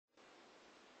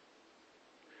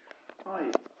Hi,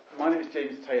 my name is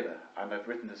James Taylor, and I've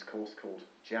written this course called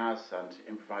Jazz and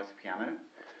Improvised Piano.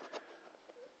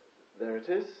 There it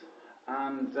is.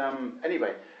 And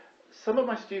anyway, some of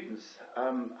my students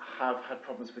have had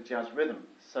problems with jazz rhythm,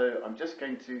 so I'm just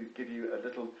going to give you a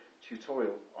little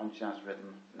tutorial on jazz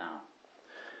rhythm now.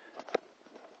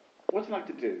 What I'd like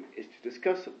to do is to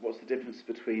discuss what's the difference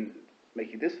between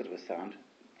making this sort of a sound.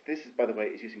 This, is, by the way,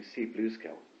 is using C blues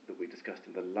scale that we discussed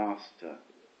in the last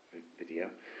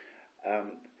video.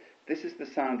 This is the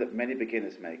sound that many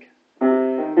beginners make.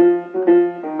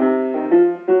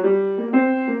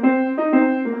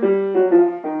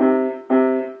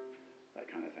 That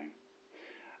kind of thing.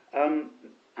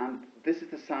 And this is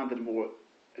the sound that a more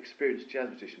experienced jazz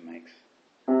musician makes.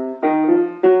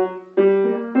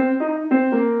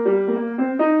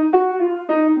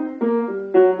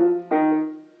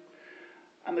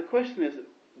 And the question is,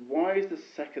 why is the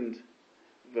second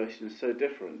version so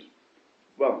different?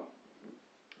 Well,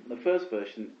 the first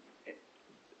version,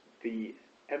 the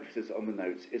emphasis on the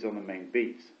notes is on the main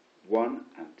beats. 1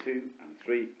 and 2 and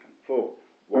 3 and 4.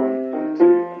 1 and 2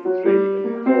 and 3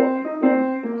 and 4 and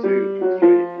 1 and 2 and 3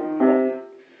 and 4.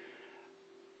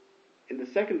 In the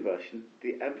second version,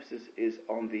 the emphasis is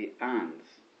on the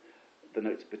ands, the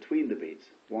notes between the beats.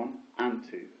 1 and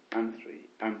 2 and 3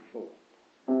 and 4.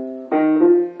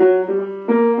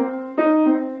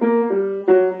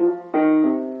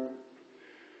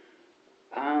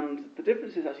 The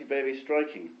difference is actually very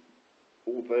striking,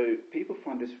 although people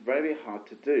find this very hard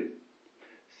to do.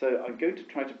 So I'm going to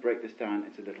try to break this down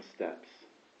into little steps.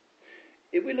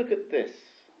 If we look at this,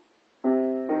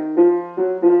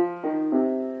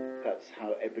 that's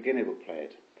how a beginner will play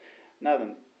it. Now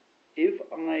then, if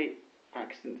I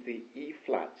accent the E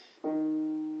flats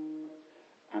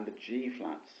and the G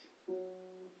flats,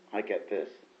 I get this.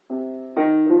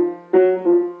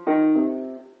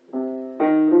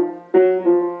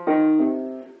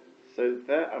 So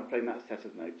there I'm playing that set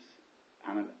of notes,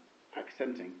 and I'm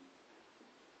accenting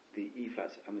the E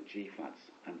flats and the G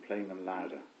flats. I'm playing them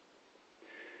louder.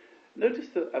 Notice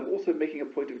that I'm also making a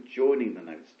point of joining the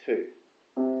notes too.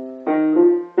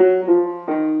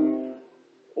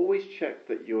 Always check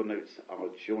that your notes are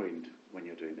joined when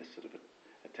you're doing this sort of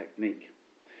a technique.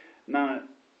 Now,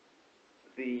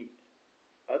 the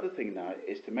other thing now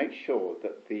is to make sure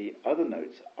that the other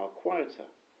notes are quieter.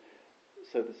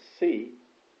 So the C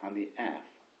and the F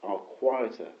are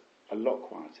quieter, a lot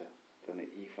quieter than the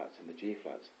E flats and the G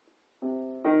flats.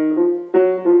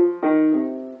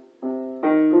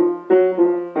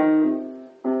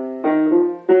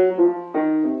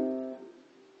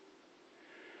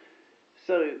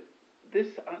 So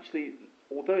this actually,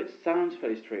 although it sounds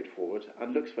very straightforward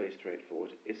and looks very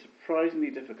straightforward, is surprisingly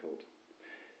difficult.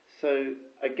 So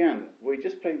again, we're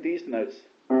just playing these notes.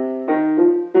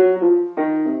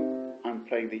 I'm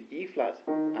playing the E flat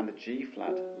and the G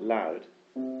flat loud,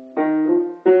 and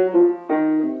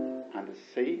the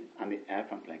C and the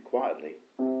F I'm playing quietly,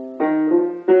 and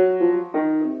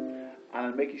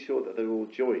I'm making sure that they're all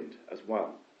joined as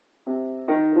well.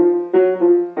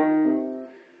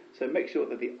 So make sure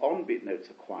that the on-beat notes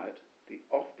are quiet, the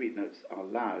off-beat notes are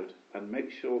loud, and make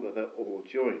sure that they're all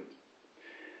joined.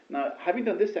 Now, having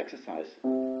done this exercise,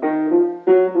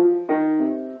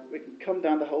 we can come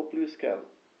down the whole blues scale.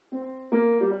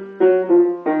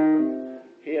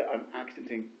 Here I'm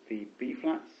accenting the B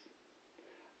flats,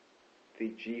 the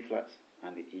G flats,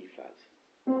 and the E flats.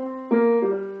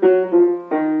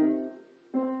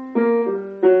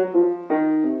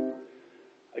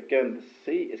 Again, the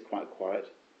C is quite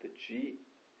quiet, the G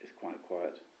is quite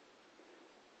quiet,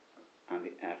 and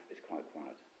the F is quite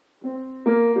quiet.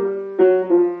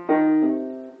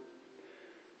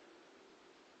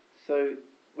 So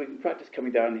we can practice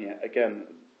coming down here, again,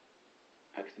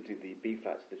 accenting the B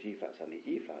flats, the G flats, and the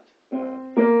E flats,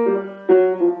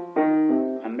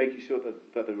 and making sure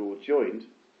that they're all joined,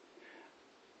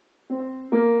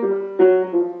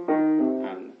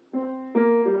 and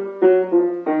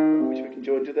which we can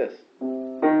join to this.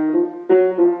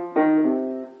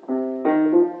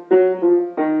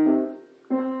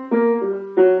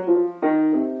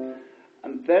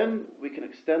 And then we can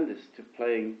extend this to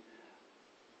playing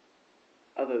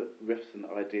other riffs and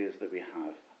ideas that we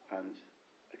have, and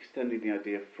extending the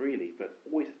idea freely, but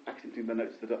always accenting the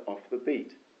notes that are off the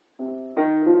beat.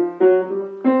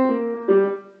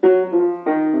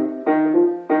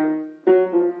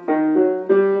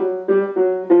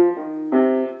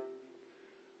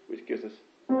 Which gives us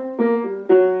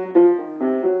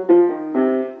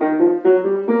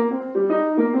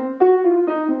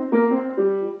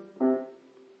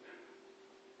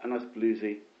a nice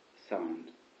bluesy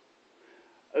sound.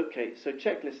 Okay, so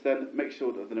checklist then, make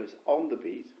sure that the notes on the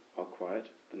beat are quiet,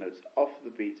 the notes off the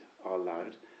beat are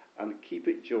loud, and keep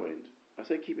it joined. I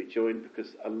say keep it joined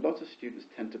because a lot of students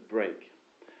tend to break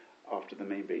after the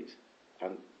main beat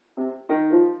and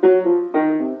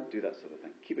do that sort of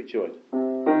thing. Keep it joined.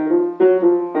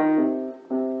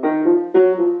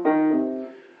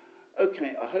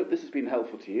 Okay, I hope this has been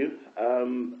helpful to you.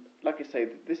 Like I say,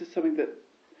 this is something that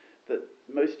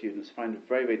most students find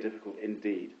very, very difficult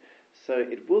indeed. So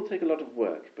it will take a lot of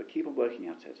work, but keep on working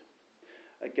at it.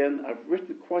 Again, I've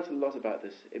written quite a lot about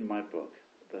this in my book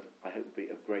that I hope will be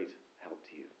of great help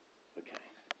to you. Okay.